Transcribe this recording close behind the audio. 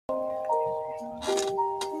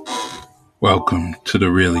Welcome to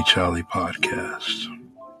the Really Charlie podcast.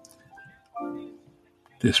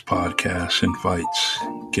 This podcast invites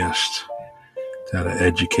guests that are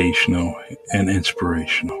educational and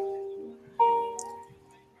inspirational,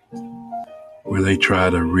 where they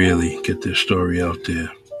try to really get their story out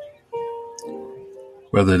there.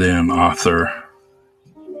 Whether they're an author,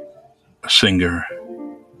 a singer,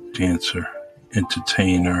 dancer,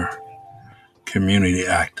 entertainer, community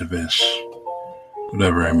activist,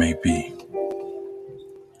 whatever it may be.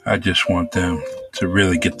 I just want them to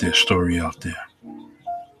really get their story out there.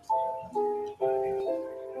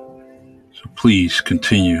 So please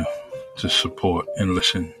continue to support and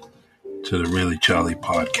listen to the Really Charlie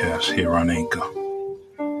podcast here on Anchor.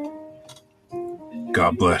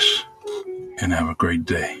 God bless and have a great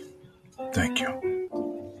day. Thank you.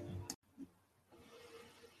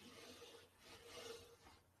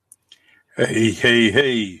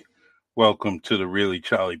 Hey. Welcome to the Really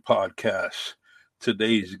Charlie podcast.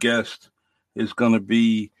 Today's guest is going to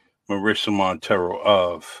be Marissa Montero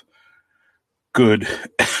of Good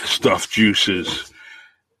Stuff Juices.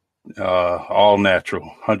 All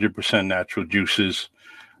natural, 100% natural juices.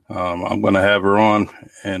 I'm going to have her on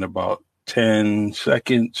in about 10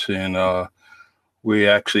 seconds, and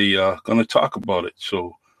we're actually going to talk about it.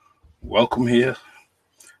 So welcome here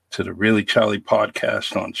to the Really Charlie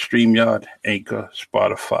podcast on StreamYard, Anchor,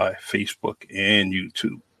 Spotify, Facebook, and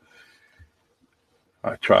YouTube.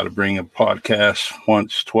 I try to bring a podcast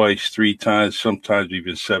once, twice, 3 times, sometimes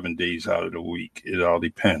even 7 days out of the week. It all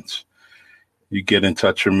depends. You get in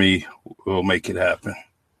touch with me, we'll make it happen.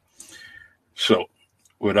 So,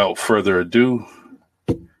 without further ado,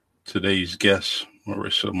 today's guest,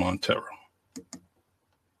 Marissa Montero.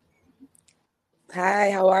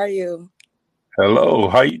 Hi, how are you? Hello,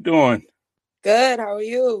 how you doing? Good, how are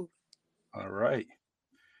you? All right.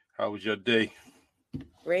 How was your day?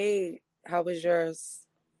 Great. How was yours?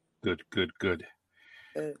 Good. Good.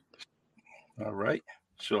 All right.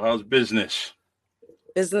 So how's business?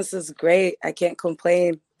 Business is great. I can't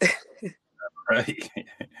complain. Right.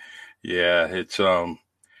 Yeah, it's the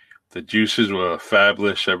juices were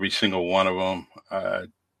fabulous, every single one of them. I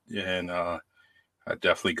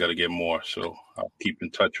definitely got to get more. So I'll keep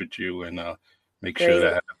in touch with you and make sure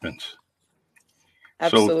that happens.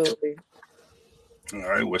 Absolutely. So, all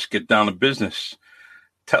right, let's get down to business.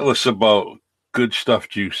 Tell us about Good Stuff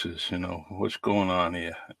Juices. What's going on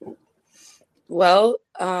here? Well,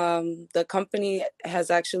 the company has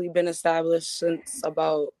actually been established since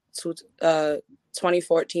about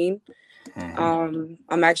 2014. Mm-hmm.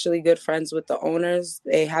 I'm actually good friends with the owners.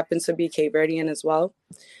 They happen to be Cape Verdean as well.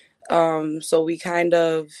 So we kind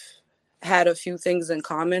of had a few things in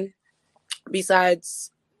common besides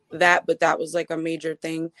that, but that was like a major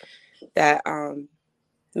thing that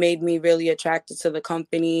made me really attracted to the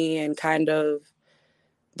company and kind of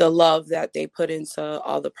the love that they put into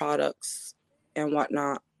all the products and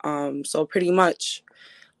whatnot. So pretty much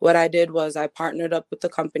what I did was I partnered up with the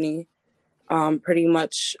company, pretty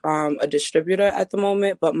much a distributor at the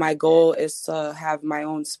moment, but my goal is to have my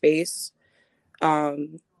own space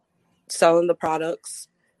selling the products.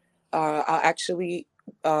 I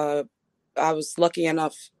was lucky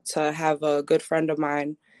enough to have a good friend of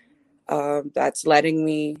mine that's letting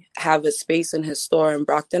me have a space in his store in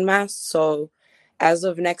Brockton, Mass. So as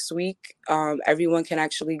of next week, everyone can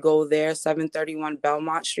actually go there, 731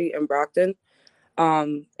 Belmont Street in Brockton.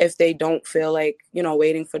 If they don't feel like,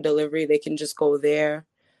 waiting for delivery, they can just go there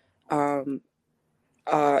and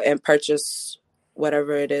purchase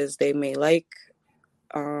whatever it is they may like.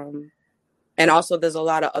 And also there's a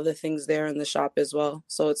lot of other things there in the shop as well.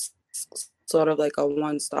 So it's sort of like a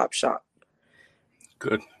one-stop shop.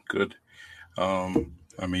 Good.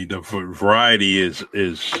 The variety is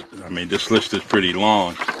this list is pretty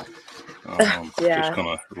long. Yeah. Just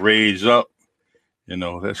gonna raise up,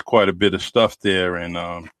 there's quite a bit of stuff there. And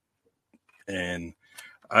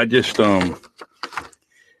I just, I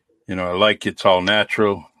like it's all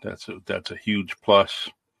natural. That's a huge plus.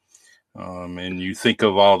 And you think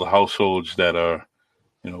of all the households that are,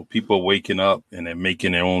 people waking up and they're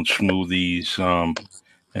making their own smoothies.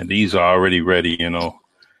 And these are already ready,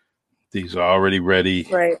 These are already ready,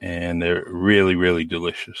 right, and they're really, really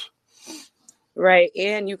delicious. Right,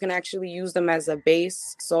 and you can actually use them as a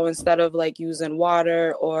base. So instead of like using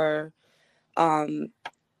water or,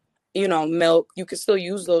 milk, you can still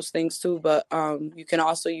use those things too. But you can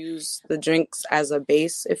also use the drinks as a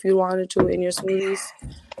base if you wanted to in your smoothies.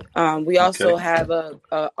 We also have a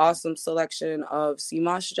awesome selection of sea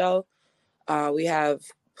moss gel. We have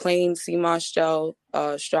plain sea moss gel,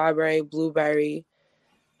 strawberry, blueberry.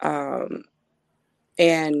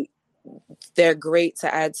 And They're great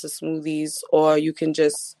to add to smoothies, or you can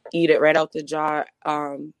just eat it right out the jar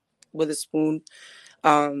with a spoon.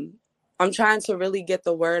 I'm trying to really get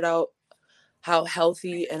the word out how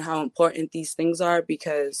healthy and how important these things are,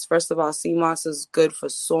 because first of all, sea moss is good for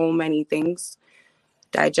so many things: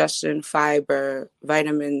 digestion, fiber,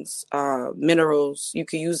 vitamins, minerals. You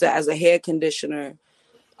can use it as a hair conditioner.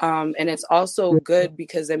 And it's also good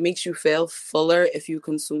because it makes you feel fuller if you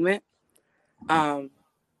consume it.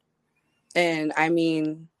 And I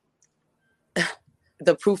mean,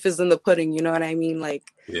 the proof is in the pudding, you know what I mean?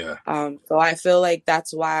 Like, Yeah. So I feel like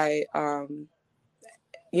that's why,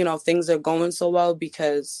 things are going so well,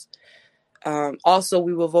 because also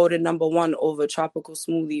we were voted number one over tropical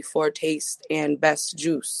smoothie for taste and best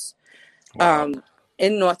juice Wow.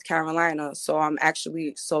 in North Carolina.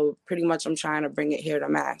 So pretty much I'm trying to bring it here to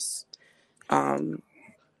Mass.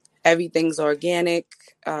 Everything's organic,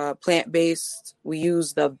 plant-based. We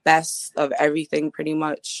use the best of everything, pretty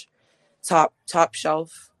much top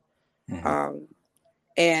shelf.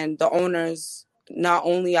 And the owners, not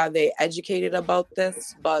only are they educated about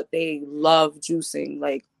this, but they love juicing.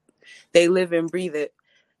 Like, they live and breathe it.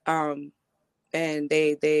 And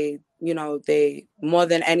they more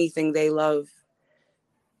than anything, they love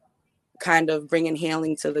kind of bringing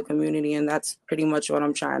healing to the community. And that's pretty much what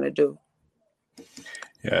I'm trying to do.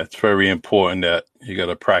 Yeah, it's very important that you got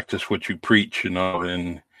to practice what you preach,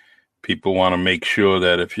 and people want to make sure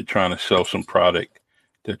that if you're trying to sell some product,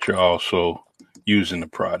 that you're also using the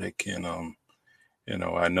product. And,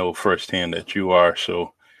 I know firsthand that you are,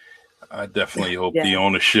 so I definitely hope the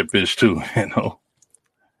ownership is too,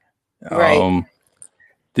 Right.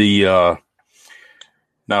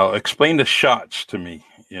 Now explain the shots to me,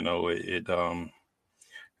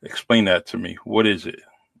 explain that to me. What is it?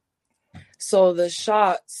 So the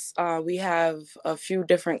shots, we have a few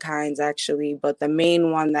different kinds actually, but the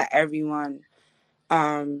main one that everyone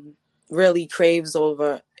really craves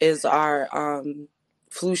over is our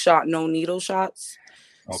flu shot, no needle shots.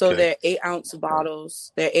 Okay. So they're 8-ounce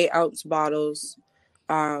bottles.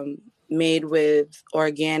 Made with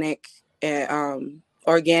organic and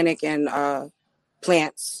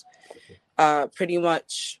plants. Pretty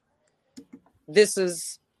much,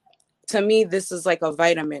 to me, this is like a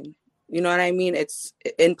vitamin. You know what I mean? It's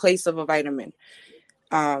in place of a vitamin.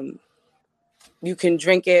 You can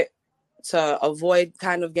drink it to avoid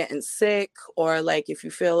kind of getting sick, or like if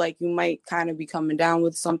you feel like you might kind of be coming down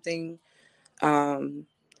with something. And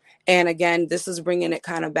again, this is bringing it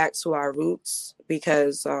kind of back to our roots,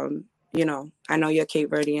 because, I know you're Cape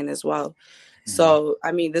Verdean as well. Mm-hmm. So,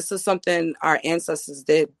 I mean, this is something our ancestors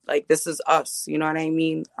did. Like, this is us, you know what I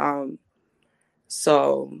mean?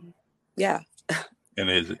 So, yeah. And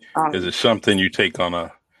is it something you take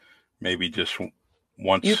on maybe just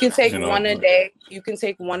once? You can take one a day. You can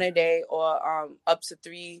take one a day, or up to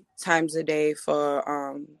 3 times a day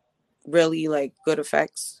for really like good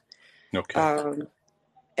effects. Okay.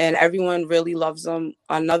 And everyone really loves them.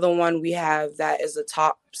 Another one we have that is a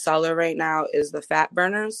top seller right now is the fat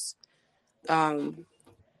burners.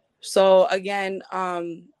 So again,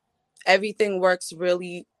 everything works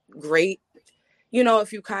really great.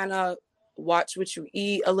 If you kind of watch what you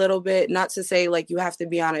eat a little bit, not to say like you have to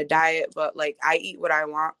be on a diet, but like I eat what I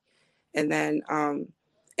want. And then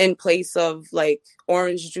in place of like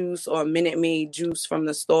orange juice or Minute Maid juice from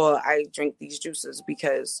the store, I drink these juices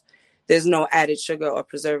because there's no added sugar or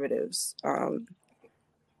preservatives.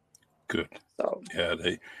 Good. So yeah,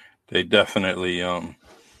 they definitely I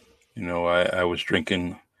was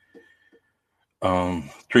drinking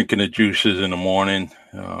the juices in the morning.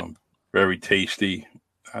 Very tasty.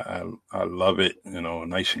 I love it.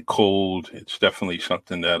 Nice and cold. It's definitely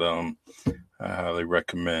something that I highly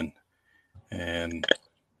recommend. And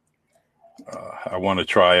I want to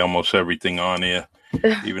try almost everything on here,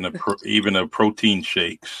 even the protein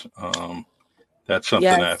shakes. That's something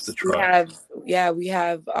I have to try. We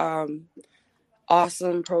have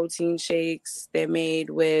awesome protein shakes. They're made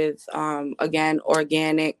with again,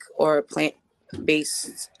 organic or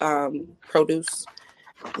plant-based produce.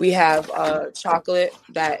 We have chocolate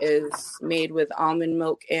that is made with almond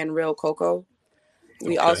milk and real cocoa.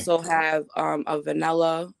 We also have a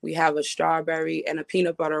vanilla. We have a strawberry and a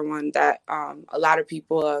peanut butter one that a lot of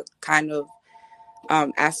people are kind of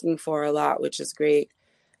asking for a lot, which is great.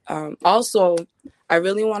 Also, I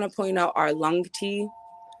really want to point out our lung tea,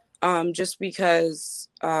 just because,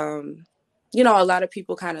 a lot of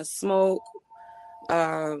people kind of smoke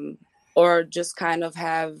or just kind of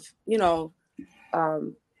have,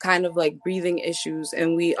 kind of like breathing issues.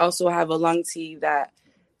 And we also have a lung tea that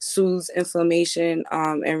soothes inflammation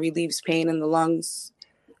and relieves pain in the lungs.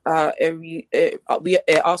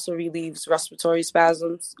 It also relieves respiratory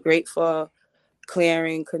spasms, great for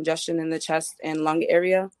clearing congestion in the chest and lung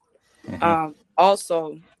area.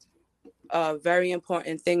 Also, a very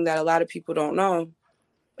important thing that a lot of people don't know,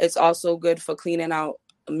 it's also good for cleaning out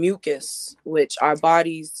mucus, which our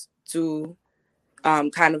bodies do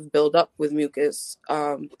kind of build up with mucus,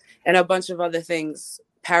 and a bunch of other things,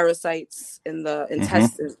 parasites in the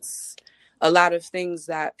intestines, a lot of things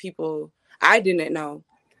that I didn't know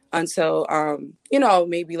until,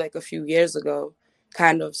 maybe like a few years ago,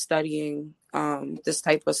 kind of studying this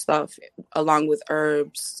type of stuff along with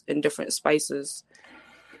herbs and different spices.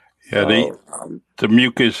 Yeah, the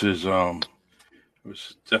mucus is it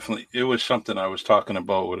was something I was talking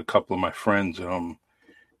about with a couple of my friends, with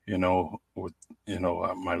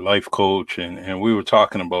my life coach, and we were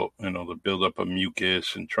talking about the buildup of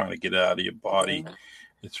mucus and trying to get it out of your body. Yeah.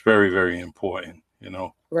 It's very, very important,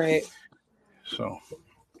 Right. So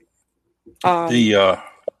go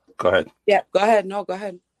ahead. Yeah, go ahead. No, go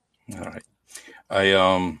ahead. All right.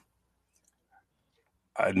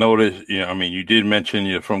 I noticed, you did mention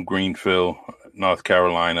you're from Greenville, North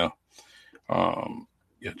Carolina.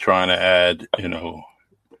 You're trying to add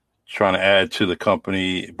to the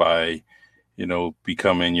company by,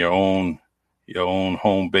 becoming your own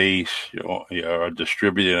home base. You're a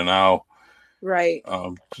distributor now. Right.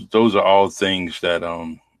 Those are all things that,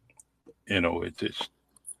 it's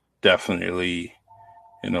definitely,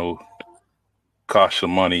 cost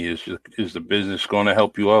some money. Is the business going to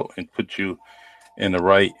help you out and put you in the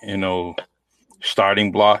right,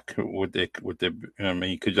 starting block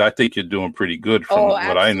because I think you're doing pretty good from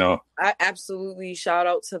what I know. I absolutely shout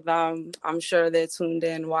out to them. I'm sure they're tuned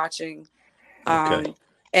in watching. Okay.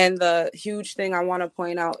 And the huge thing I want to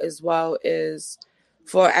point out as well is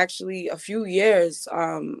for actually a few years,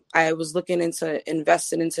 I was looking into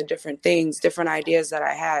investing into different things, different ideas that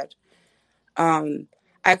I had.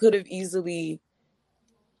 I could have easily,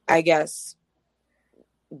 I guess,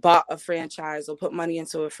 bought a franchise or put money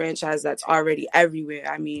into a franchise that's already everywhere.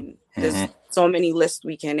 I mean, there's so many lists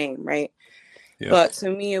we can name, right? Yeah. But to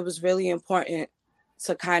me, it was really important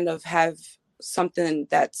to kind of have something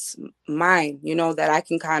that's mine, that I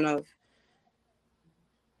can kind of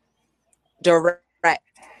direct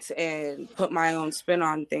and put my own spin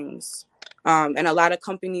on things. And a lot of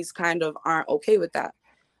companies kind of aren't okay with that.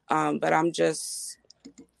 But I'm just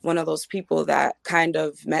one of those people that kind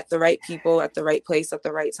of met the right people at the right place at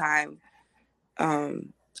the right time.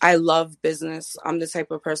 I love business. I'm the type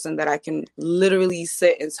of person that I can literally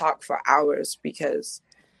sit and talk for hours because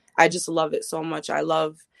I just love it so much. I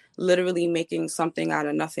love literally making something out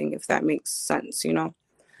of nothing, if that makes sense, Yeah,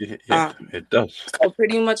 it does. So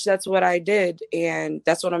pretty much that's what I did, and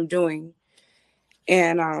that's what I'm doing.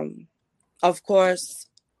 And of course,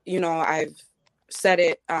 I've said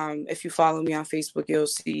it. If you follow me on Facebook, you'll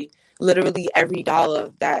see literally every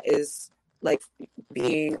dollar that is like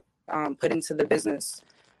being put into the business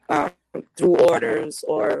through orders,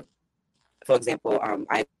 or for example,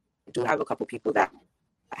 I do have a couple people that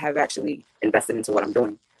have actually invested into what I'm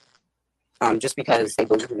doing, just because they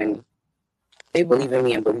believe in me. They believe in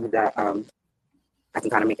me and believe that I can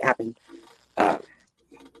kind of make it happen.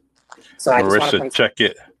 So Marissa, check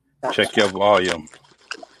your volume.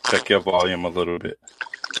 Check your volume a little bit.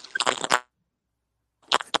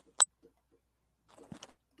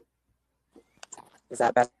 Is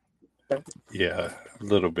that better? Yeah, a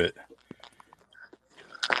little bit.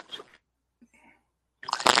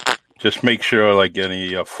 Just make sure like any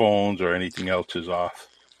of your phones or anything else is off.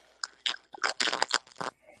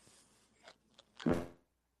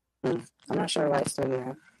 I'm not sure why it's doing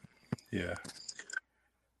that. Yeah.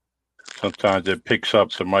 Sometimes it picks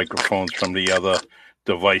up the microphones from the other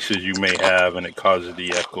devices you may have, and it causes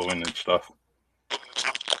the echoing and stuff.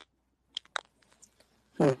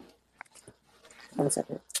 1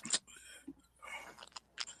 second.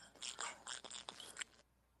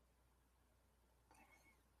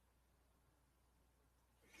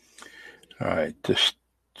 All right, just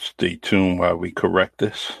stay tuned while we correct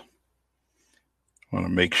this. I want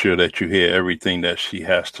to make sure that you hear everything that she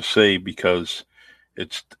has to say because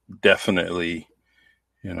it's definitely,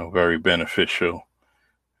 very beneficial.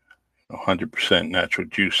 100% natural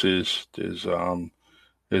juices. There's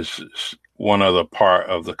one other part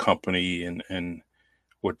of the company and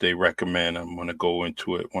what they recommend. I'm going to go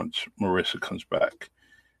into it once Marissa comes back.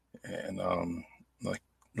 And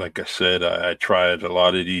like I said, I tried a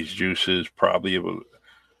lot of these juices, probably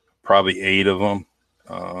 8 of them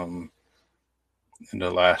in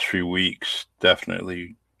the last few weeks.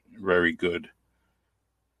 Definitely very good,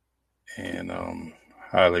 and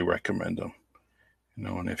highly recommend them.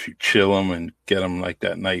 And if you chill them and get them like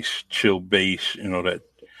that nice chill base, that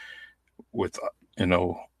with,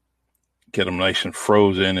 get them nice and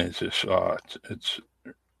frozen, it's just, it's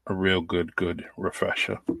a real good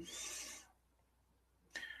refresher.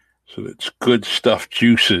 So it's Good Stuff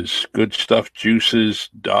Juices,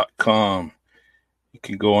 goodstuffjuices.com. You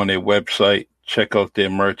can go on their website, check out their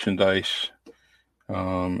merchandise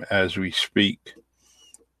as we speak,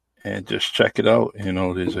 and just check it out.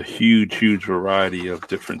 There's a huge variety of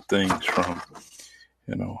different things from,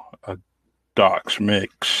 a Doc's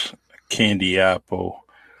Mix, a Candy Apple,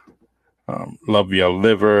 Love Your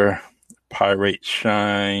Liver, Pirate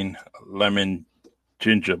Shine, Lemon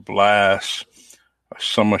Ginger Blast,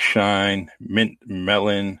 Summer Shine, Mint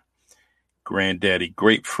Melon, Granddaddy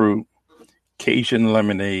Grapefruit, Cajun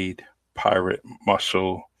Lemonade, Pirate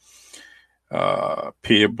Muscle,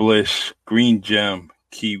 Pear Bliss, Green Gem,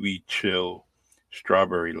 Kiwi Chill,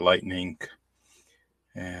 Strawberry Lightning,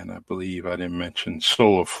 and I believe I didn't mention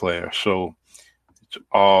Solar Flare. So it's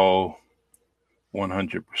all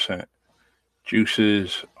 100%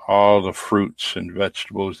 juices, all the fruits and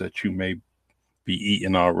vegetables that you may be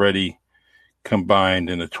eating already, combined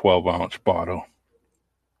in a 12-ounce bottle.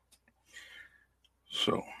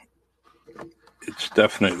 So it's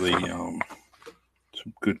definitely some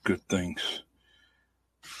good things.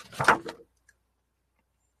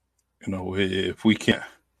 If we can't,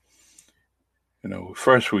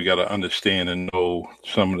 first we got to understand and know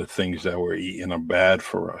some of the things that we're eating are bad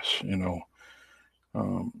for us,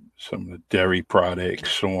 some of the dairy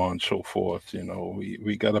products, so on and so forth.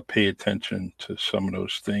 We got to pay attention to some of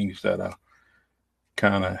those things that are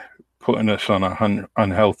kind of putting us on a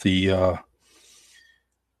unhealthy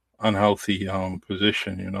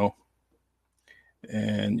position,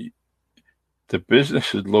 and the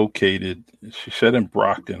business is located, she said, in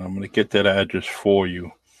Brockton. I'm going to get that address for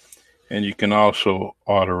you, and you can also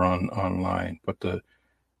order online, but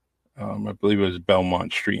I believe it was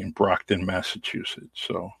Belmont Street in Brockton, Massachusetts.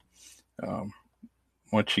 So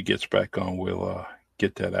once she gets back on, we'll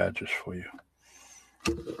get that address for you.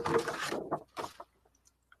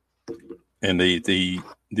 And the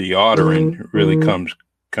ordering really comes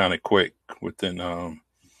kind of quick within a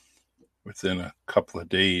couple of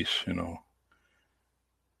days,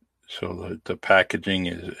 So the packaging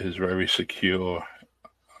is very secure,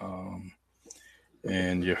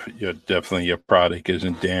 and your product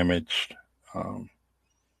isn't damaged.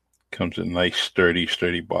 Comes in a nice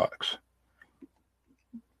sturdy box.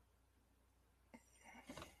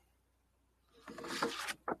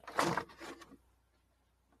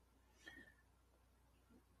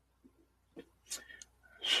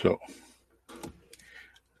 So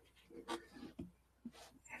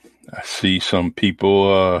I see some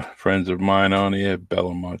people, friends of mine on here,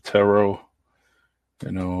 Bella Montero,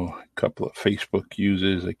 a couple of Facebook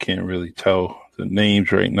users. I can't really tell the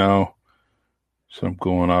names right now, so I'm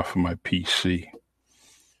going off of my PC.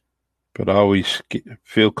 But I always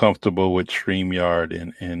feel comfortable with StreamYard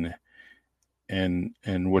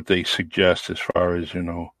and what they suggest as far as,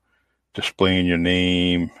 displaying your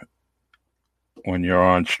name when you're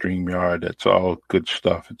on StreamYard. That's all good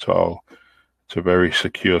stuff. It's a very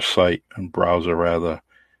secure site and browser rather.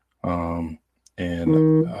 And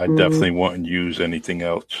I definitely wouldn't use anything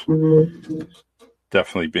else. It's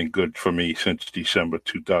definitely been good for me since December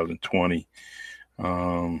 2020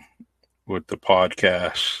 with the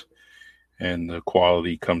podcasts, and the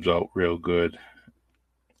quality comes out real good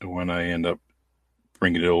when I end up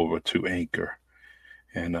bringing it over to Anchor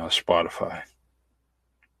and Spotify.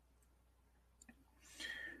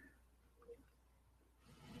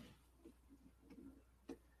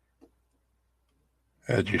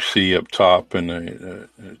 As you see up top in the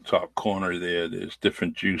top corner there's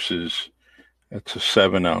different juices. It's a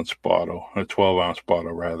 7-ounce bottle, a 12-ounce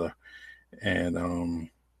bottle rather, and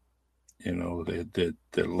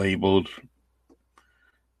they're labeled,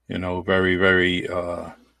 very very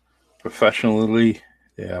professionally.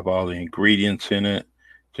 They have all the ingredients in it,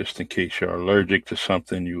 just in case you're allergic to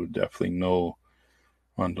something. You would definitely know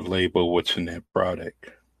on the label what's in that product.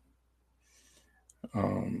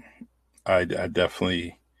 I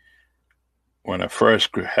definitely, when I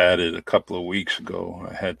first had it a couple of weeks ago,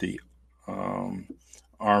 I had the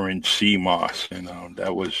orange sea moss, and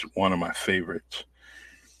that was one of my favorites.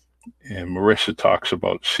 And Marissa talks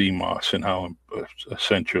about sea moss and how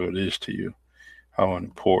essential it is to you, how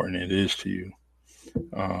important it is to you.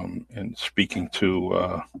 And speaking to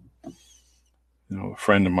a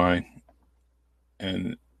friend of mine,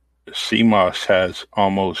 and sea moss has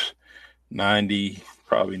almost 90,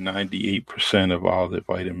 probably 98% of all the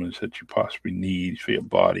vitamins that you possibly need for your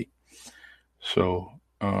body. So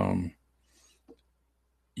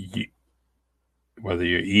whether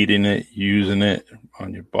you're eating it, using it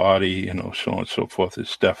on your body, so on and so forth,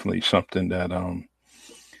 it's definitely something that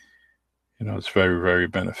it's very, very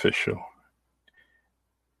beneficial.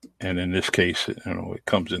 And in this case, it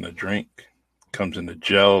comes in a drink, comes in a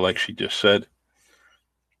gel, like she just said.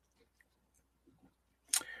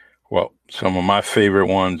 Well, some of my favorite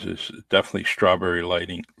ones is definitely strawberry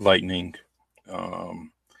lightning,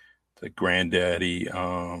 the granddaddy,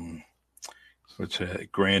 what's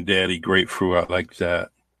that? Granddaddy grapefruit. I like that.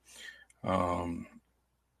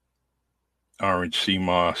 Orange sea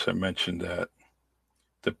moss. I mentioned that.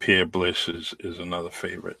 The pear bliss is another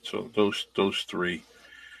favorite. So those three.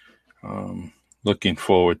 Looking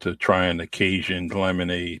forward to trying the Cajun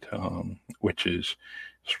lemonade, which is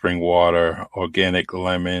spring water, organic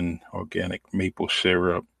lemon, organic maple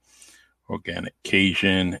syrup, organic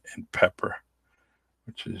Cajun, and pepper,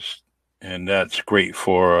 and that's great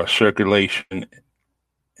for circulation,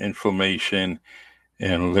 inflammation,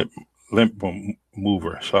 and lymph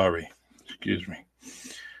mover. Sorry, excuse me.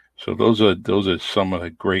 So those are some of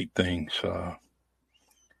the great things.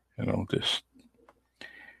 This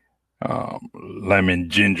lemon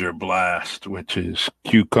ginger blast, which is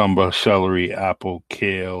cucumber, celery, apple,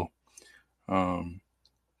 kale,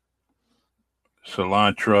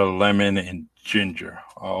 cilantro, lemon, and ginger,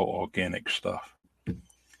 all organic stuff.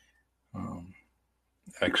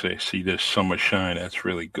 Actually, I see this summer shine. That's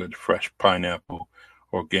really good. Fresh pineapple,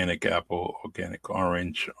 organic apple, organic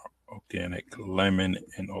orange, organic lemon,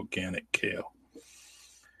 and organic kale.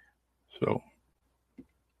 So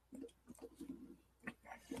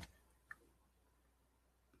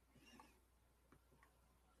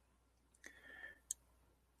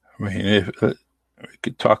I mean, if we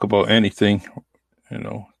could talk about anything,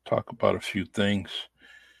 talk about a few things.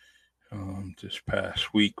 This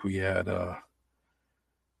past week we had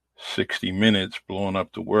 60 Minutes blowing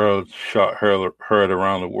up the world, heard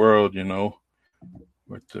around the world,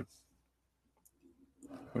 with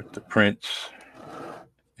the Prince,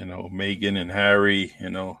 Meghan and Harry,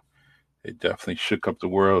 they definitely shook up the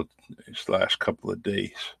world these last couple of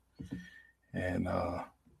days. And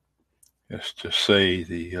let's just say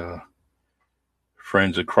the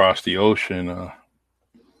friends across the ocean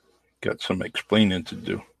got some explaining to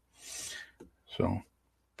do. So,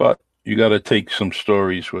 but you got to take some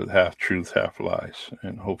stories with half truth, half lies,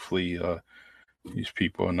 and hopefully these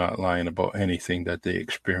people are not lying about anything that they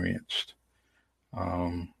experienced.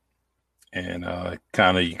 And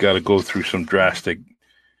kind of you got to go through some drastic,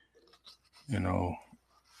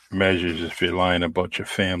 measures if you're lying about your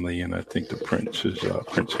family. And I think the Prince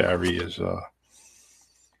Harry is,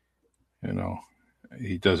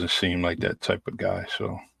 he doesn't seem like that type of guy.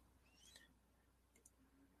 So.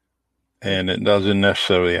 And it doesn't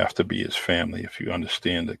necessarily have to be his family. If you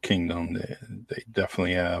understand the kingdom, they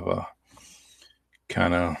definitely have a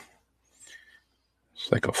kind of,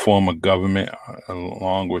 it's like a form of government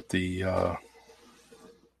along with the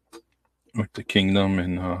kingdom.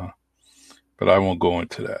 And but I won't go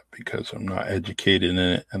into that because I'm not educated in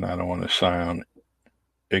it, and I don't want to sound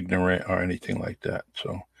ignorant or anything like that.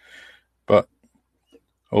 So, but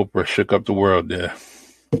Oprah shook up the world there,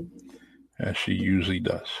 as she usually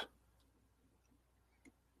does.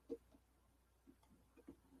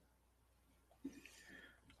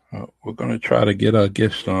 We're going to try to get our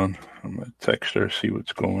guest on. I'm going to text her, see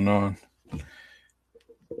what's going on. I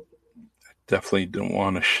definitely don't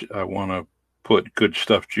want to, I want to put Good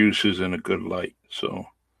Stuff Juices in a good light. So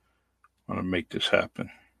I want to make this happen.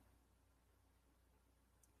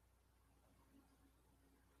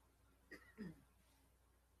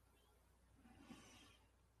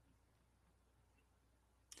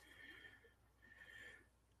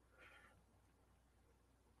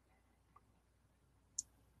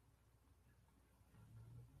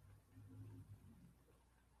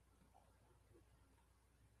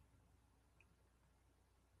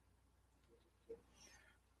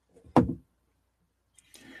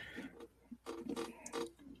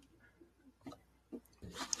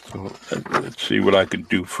 So let's see what I can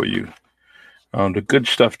do for you. The Good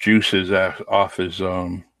Stuff Juices offers,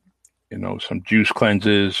 some juice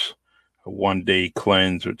cleanses, a 1-day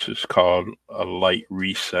cleanse, which is called a light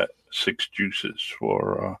reset, 6 juices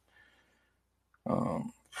for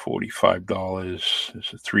 $45.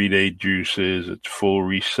 It's a 3-day juices, it's full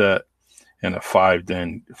reset, and a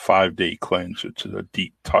 5-day cleanse, which is a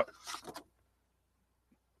deep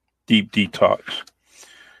detox.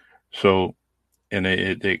 So, and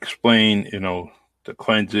they explain, the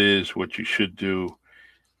cleanses, what you should do.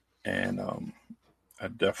 And I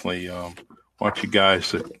definitely want you guys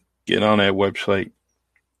to get on that website,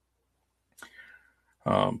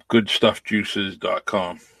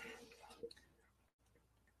 Goodstuffjuices.com.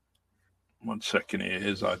 1 second here.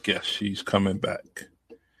 Here's our guest. She's coming back.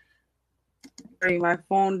 Sorry, my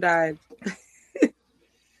phone died.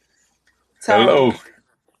 Hello.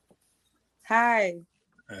 Hi.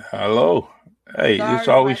 Hello. Hey,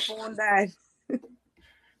 Sorry, my phone died.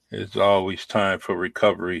 It's always time for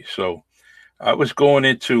recovery. So I was going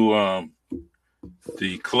into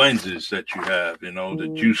the cleanses that you have,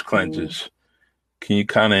 the juice cleanses. Can you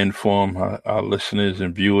kind of inform our listeners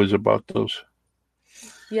and viewers about those?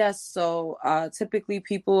 Yes. So typically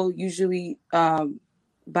people usually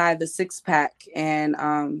buy the 6-pack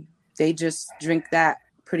and they just drink that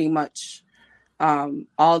pretty much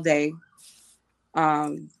all day.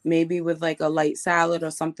 Maybe with like a light salad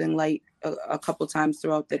or something light a couple times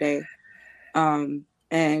throughout the day.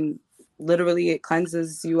 And literally it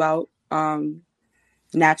cleanses you out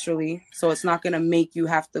naturally. So it's not going to make you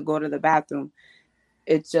have to go to the bathroom.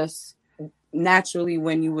 It just naturally,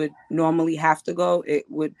 when you would normally have to go, it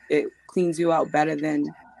cleans you out better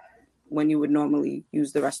than when you would normally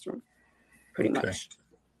use the restroom, pretty much.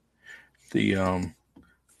 The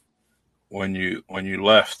when you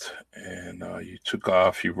left and you took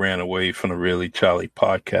off, you ran away from the Really Charlie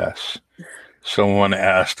podcast. Someone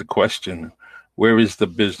asked the question, where is the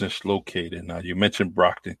business located? Now, you mentioned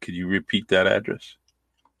Brockton. Could you repeat that address?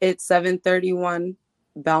 It's 731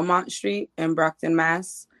 Belmont Street in Brockton,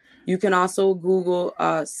 Mass. You can also Google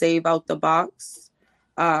Save Out the Box.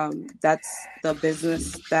 That's the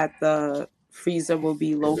business that the freezer will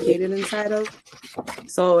be located inside of.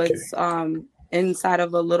 So it's inside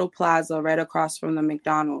of a little plaza right across from the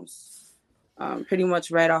McDonald's, pretty much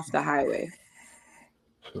right off the highway.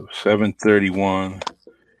 So 731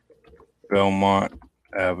 Belmont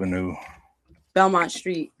Avenue. Belmont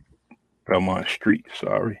Street. Belmont Street,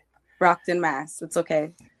 sorry. Brockton, Mass. It's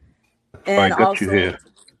okay. And I got you here.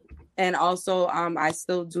 And also, I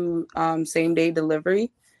still do same day delivery.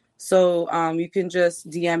 So you can just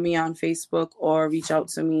DM me on Facebook or reach out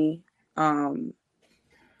to me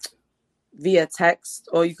via text,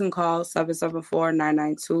 or you can call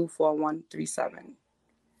 774-992-4137.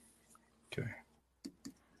 Okay.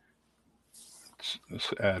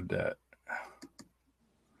 Let's add that.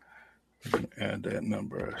 Add that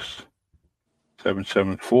number.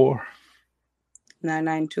 774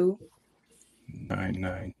 992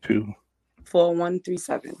 992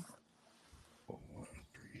 4137.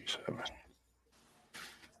 4137.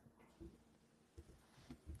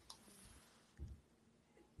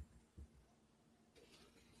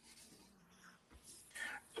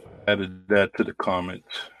 So I added that to the comments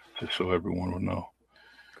just so everyone will know.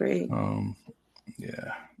 Great.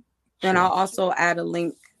 Yeah. And I'll also add a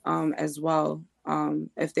link as well.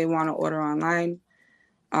 If they want to order online,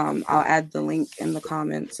 I'll add the link in the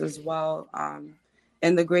comments as well.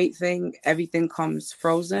 And the great thing, everything comes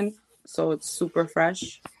frozen, so it's super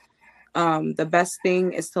fresh. The best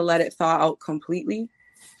thing is to let it thaw out completely,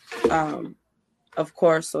 of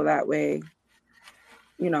course, so that way,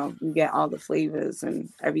 you get all the flavors and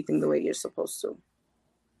everything the way you're supposed to.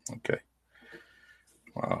 Okay.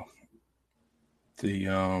 Wow.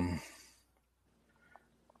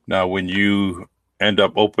 Now, when you end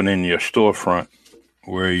up opening your storefront,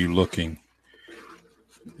 where are you looking?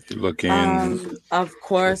 You're looking. Of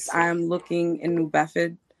course, I'm looking in New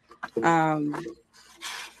Bedford. The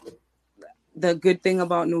good thing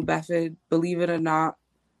about New Bedford, believe it or not,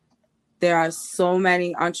 there are so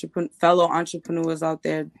many fellow entrepreneurs out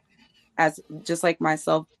there, as just like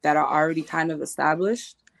myself, that are already kind of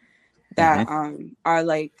established, that are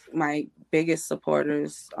like my biggest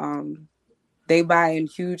supporters. They buy in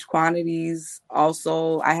huge quantities.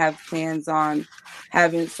 Also, I have plans on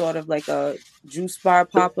having sort of like a juice bar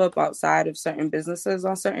pop-up outside of certain businesses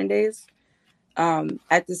on certain days.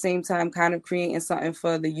 At the same time, kind of creating something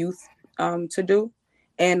for the youth to do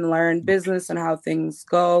and learn business and how things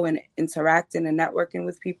go and interacting and networking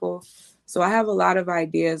with people. So I have a lot of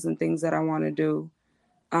ideas and things that I want to do.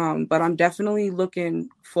 But I'm definitely looking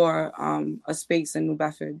for a space in New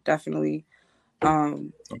Bedford. Definitely.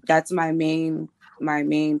 That's my main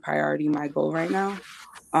priority, my goal right now.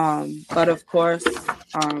 But of course,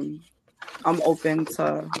 I'm open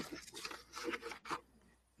to,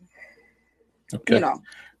 the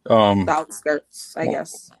outskirts, I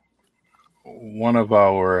guess. One of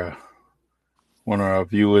our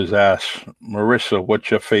viewers asked, Marissa, what's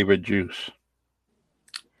your favorite juice?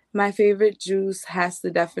 My favorite juice has to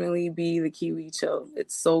definitely be the Kiwi Chill.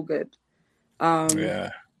 It's so good. Yeah.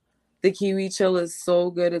 The Kiwi Chill is so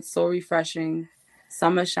good. It's so refreshing.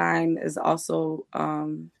 Summer Shine is also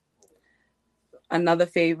another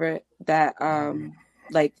favorite that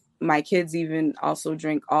like my kids even also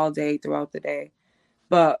drink all day throughout the day.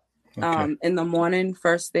 But in the morning,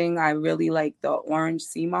 first thing, I really like the orange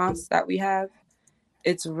sea moss that we have.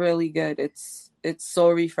 It's really good. It's so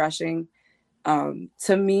refreshing.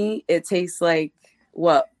 To me, it tastes like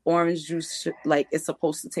what orange juice like it's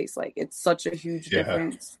supposed to taste like. It's such a huge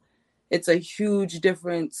difference. It's a huge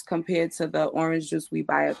difference compared to the orange juice we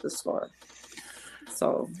buy at the store.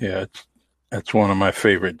 So yeah, that's one of my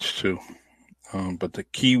favorites too. But the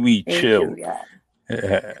Kiwi Chill,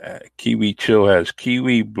 Kiwi Chill has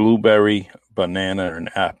kiwi, blueberry, banana, and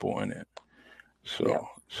apple in it. So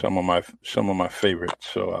some of my favorites.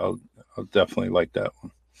 So I'll definitely like that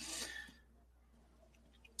one.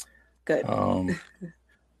 Good.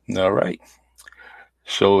 All right.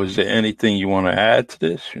 So is there anything you want to add to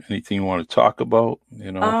this? Anything you want to talk about?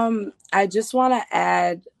 I just want to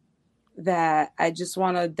add that I just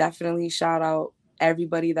want to definitely shout out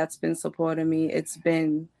everybody that's been supporting me. It's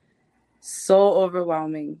been so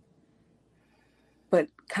overwhelming, but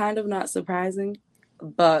kind of not surprising,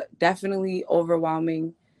 but definitely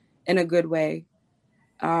overwhelming in a good way.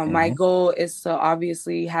 My goal is to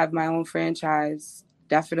obviously have my own franchise,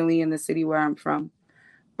 definitely in the city where I'm from,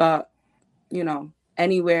 but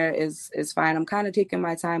anywhere is fine. I'm kind of taking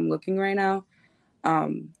my time looking right now,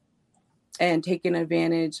 and taking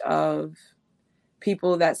advantage of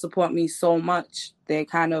people that support me so much. They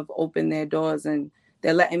kind of open their doors and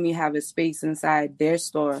they're letting me have a space inside their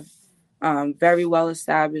store. Very well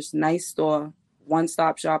established, nice store,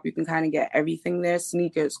 one-stop shop. You can kind of get everything there: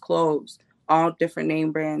 sneakers, clothes, all different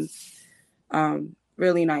name brands.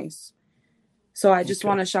 Really nice. So I just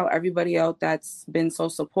want to shout everybody out that's been so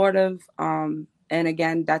supportive. And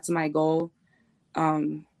again, that's my goal.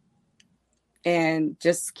 And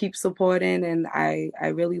just keep supporting. And I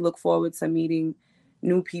really look forward to meeting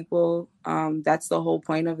new people. That's the whole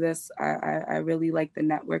point of this. I really like the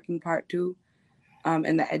networking part too,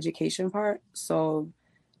 and the education part. So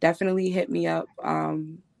definitely hit me up.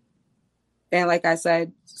 And like I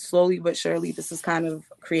said, slowly but surely, this is kind of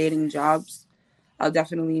creating jobs. I'll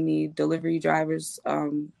definitely need delivery drivers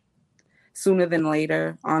sooner than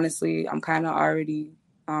later. Honestly, I'm kind of already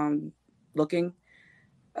looking.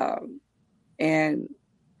 And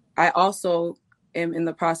I also am in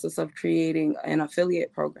the process of creating an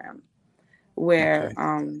affiliate program where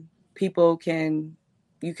you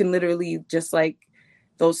can literally, just like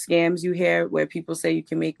those scams you hear where people say you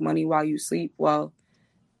can make money while you sleep. Well,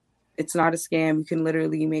 it's not a scam. You can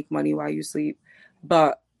literally make money while you sleep.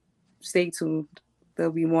 But stay tuned.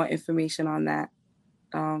 There'll be more information on that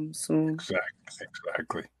soon.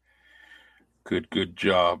 Exactly. Good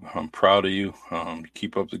job. I'm proud of you.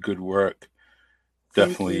 Keep up the good work.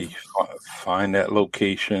 Definitely find that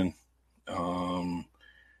location.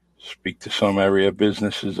 Speak to some area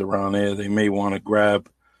businesses around there. They may want to grab,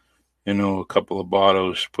 a couple of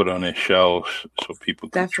bottles, put on their shelves so people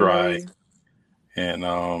can try. And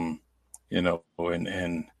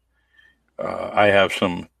I have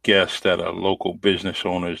some guests that are local business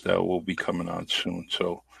owners that will be coming on soon.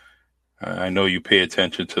 So I know you pay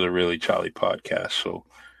attention to the Really Charlie podcast. So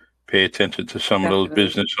pay attention to some of those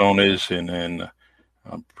business owners, and then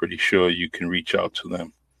I'm pretty sure you can reach out to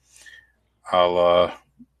them. I'll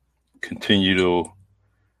continue to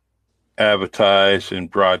advertise and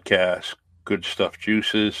broadcast Good Stuff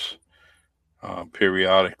Juices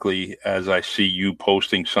periodically. As I see you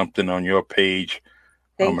posting something on your page,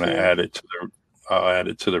 I'm going to add it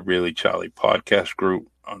to the Really Charlie podcast group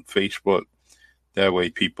on Facebook. That way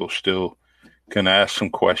people still can ask some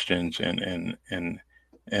questions and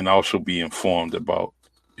also be informed about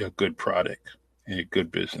your good product and your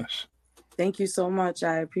good business. Thank you so much.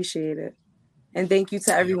 I appreciate it. And thank you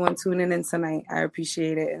to everyone tuning in tonight. I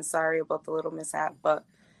appreciate it. And sorry about the little mishap, but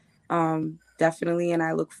definitely. And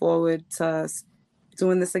I look forward to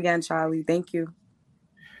doing this again, Charlie. Thank you.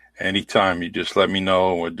 Anytime. You just let me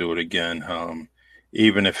know and we'll do it again.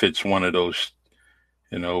 Even if it's one of those,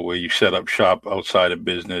 where you set up shop outside of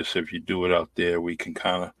business, if you do it out there, we can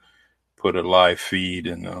kind of put a live feed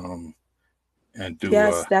and do.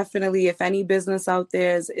 Yes, definitely. If any business out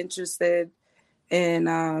there is interested in,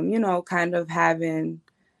 kind of having,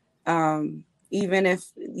 even if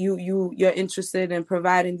you're interested in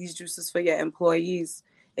providing these juices for your employees,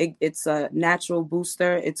 it's a natural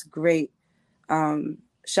booster. It's great.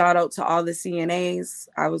 Shout out to all the CNAs.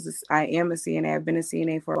 I am a CNA. I've been a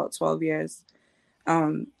CNA for about 12 years.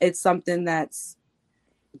 It's something that's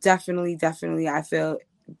definitely, I feel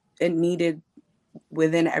it needed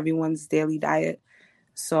within everyone's daily diet.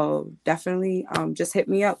 So definitely just hit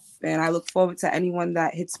me up. And I look forward to anyone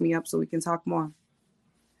that hits me up so we can talk more.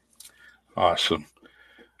 Awesome.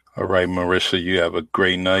 All right, Marissa, you have a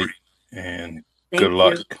great night. And good Thank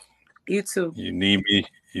luck. You too. You need me,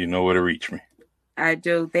 you know where to reach me. I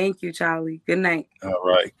do. Thank you, Charlie. Good night. All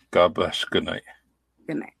right. God bless. Good night.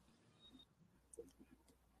 Good night.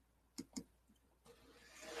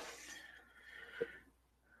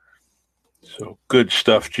 So good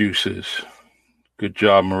stuff, juices. Good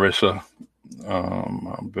job, Marissa.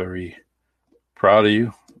 I'm very proud of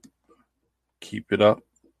you. Keep it up.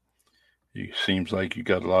 It seems like you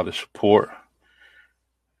got a lot of support.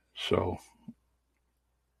 So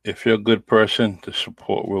if you're a good person, the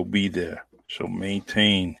support will be there. So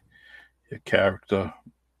maintain your character,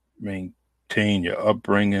 maintain your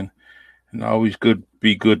upbringing, and always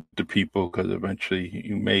be good to people, because eventually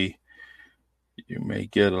you may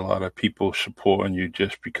get a lot of people supporting you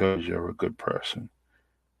just because you're a good person.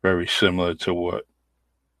 Very similar to what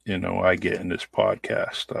I get in this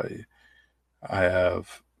podcast. I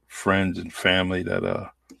have friends and family that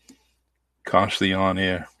are constantly on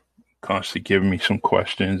air, constantly giving me some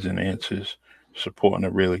questions and answers, supporting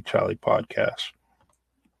the Really Charlie podcast.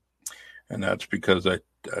 And that's because I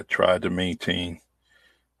tried to maintain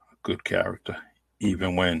a good character,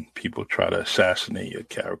 even when people try to assassinate your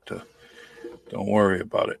character. Don't worry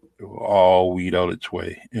about it. It will all weed out its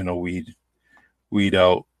way, weed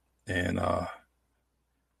out, and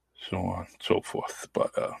so on and so forth.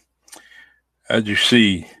 But as you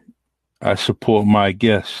see, I support my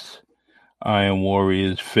guests, Iron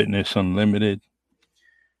Warriors Fitness Unlimited,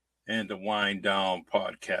 and the Wind Down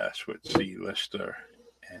podcast with C. Lister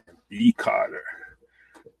and B. Carter.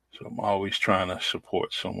 So I'm always trying to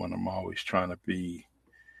support someone. I'm always trying to be,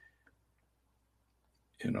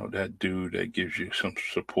 that dude that gives you some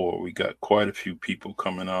support. We got quite a few people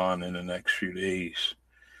coming on in the next few days.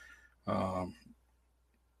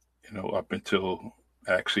 Up until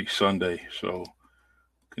actually Sunday. So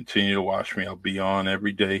continue to watch me. I'll be on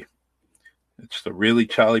every day. It's the Really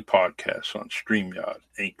Charlie podcast on StreamYard,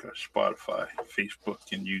 Anchor, Spotify,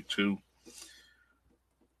 Facebook, and YouTube.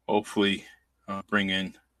 Hopefully, bring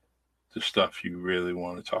in the stuff you really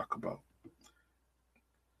want to talk about.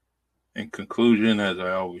 In conclusion, as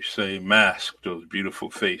I always say, mask those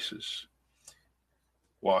beautiful faces.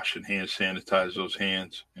 Wash and hand sanitize those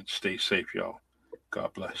hands, and stay safe, y'all.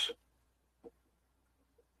 God bless.